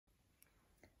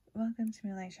Welcome to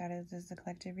Moonlight Shadows. This is a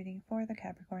collective reading for the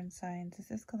Capricorn signs.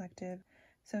 This is collective,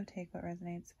 so take what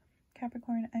resonates.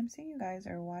 Capricorn, I'm seeing you guys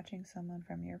are watching someone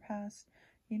from your past.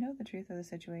 You know the truth of the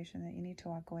situation, that you need to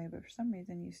walk away, but for some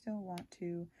reason you still want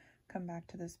to come back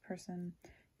to this person.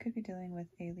 Could be dealing with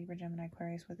a Libra, Gemini,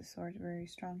 Aquarius with the swords, very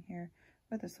strong here,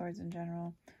 with the swords in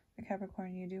general. For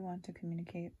Capricorn, you do want to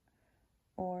communicate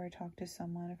or talk to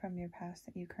someone from your past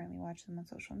that you currently watch them on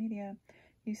social media.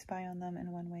 You spy on them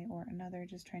in one way or another,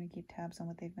 just trying to keep tabs on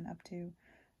what they've been up to.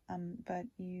 But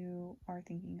you are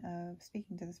thinking of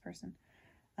speaking to this person.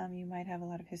 You might have a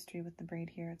lot of history with the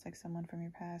braid here. It's like someone from your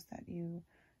past that you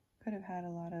could have had a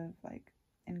lot of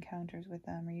encounters with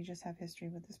them, or you just have history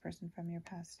with this person from your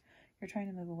past. You're trying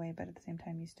to move away, but at the same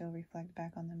time you still reflect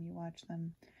back on them. You watch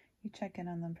them, you check in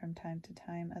on them from time to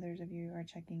time. Others of you are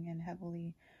checking in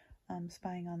heavily,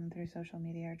 spying on them through social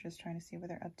media, or just trying to see what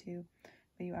they're up to.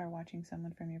 But you are watching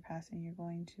someone from your past, and you're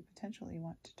going to potentially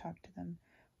want to talk to them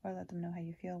or let them know how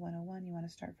you feel 101. You want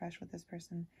to start fresh with this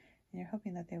person, and you're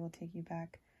hoping that they will take you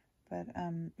back. But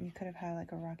you could have had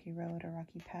like a rocky road or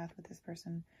rocky path with this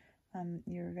person.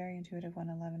 You're very intuitive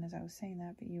 111 as I was saying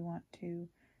that, but you want to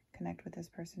connect with this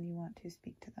person. You want to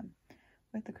speak to them.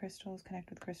 With the crystals, connect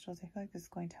with crystals. I feel like this is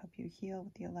going to help you heal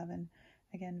with the 11.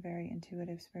 Again, very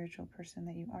intuitive, spiritual person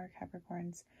that you are,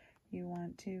 Capricorns. You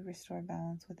want to restore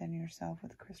balance within yourself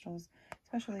with crystals,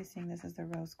 especially seeing this as the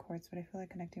rose quartz. But I feel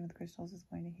like connecting with crystals is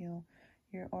going to heal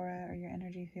your aura or your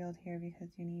energy field here,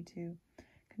 because you need to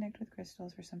connect with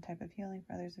crystals for some type of healing.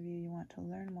 For others of you, you want to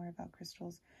learn more about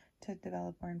crystals to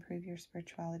develop or improve your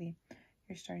spirituality.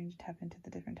 You're starting to tap into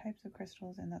the different types of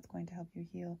crystals, and that's going to help you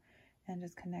heal and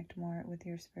just connect more with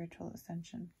your spiritual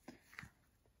ascension.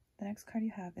 The next card you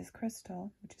have is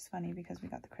Crystal, which is funny because we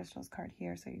got the crystals card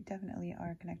here, so you definitely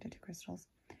are connected to crystals.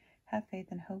 Have faith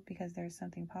and hope, because there is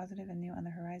something positive and new on the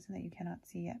horizon that you cannot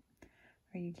see yet,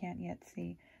 or you can't yet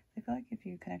see. So I feel like if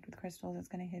you connect with crystals, it's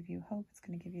going to give you hope. It's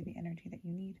going to give you the energy that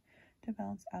you need to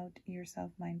balance out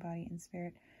yourself, mind, body, and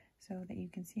spirit, so that you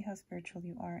can see how spiritual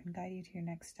you are and guide you to your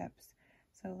next steps.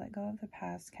 So let go of the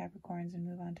past, Capricorns, and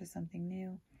move on to something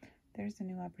new. There's a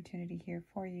new opportunity here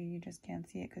for you. You just can't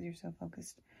see it because you're so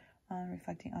focused on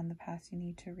reflecting on the past. You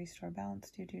need to restore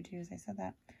balance, as I said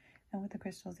that. And with the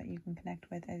crystals that you can connect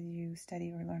with as you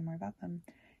study or learn more about them,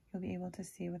 you'll be able to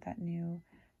see what that new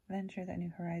venture, that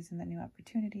new horizon, that new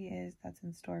opportunity is that's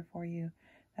in store for you,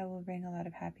 that will bring a lot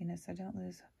of happiness. So don't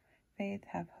lose faith,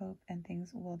 have hope, and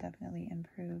things will definitely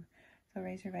improve. So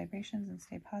raise your vibrations and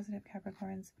stay positive,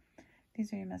 Capricorns.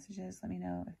 These are your messages. Let me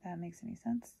know if that makes any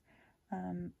sense.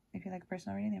 If you'd like a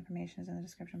personal reading, the information is in the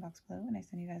description box below, and I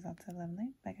send you guys lots of love and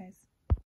light. Bye, guys.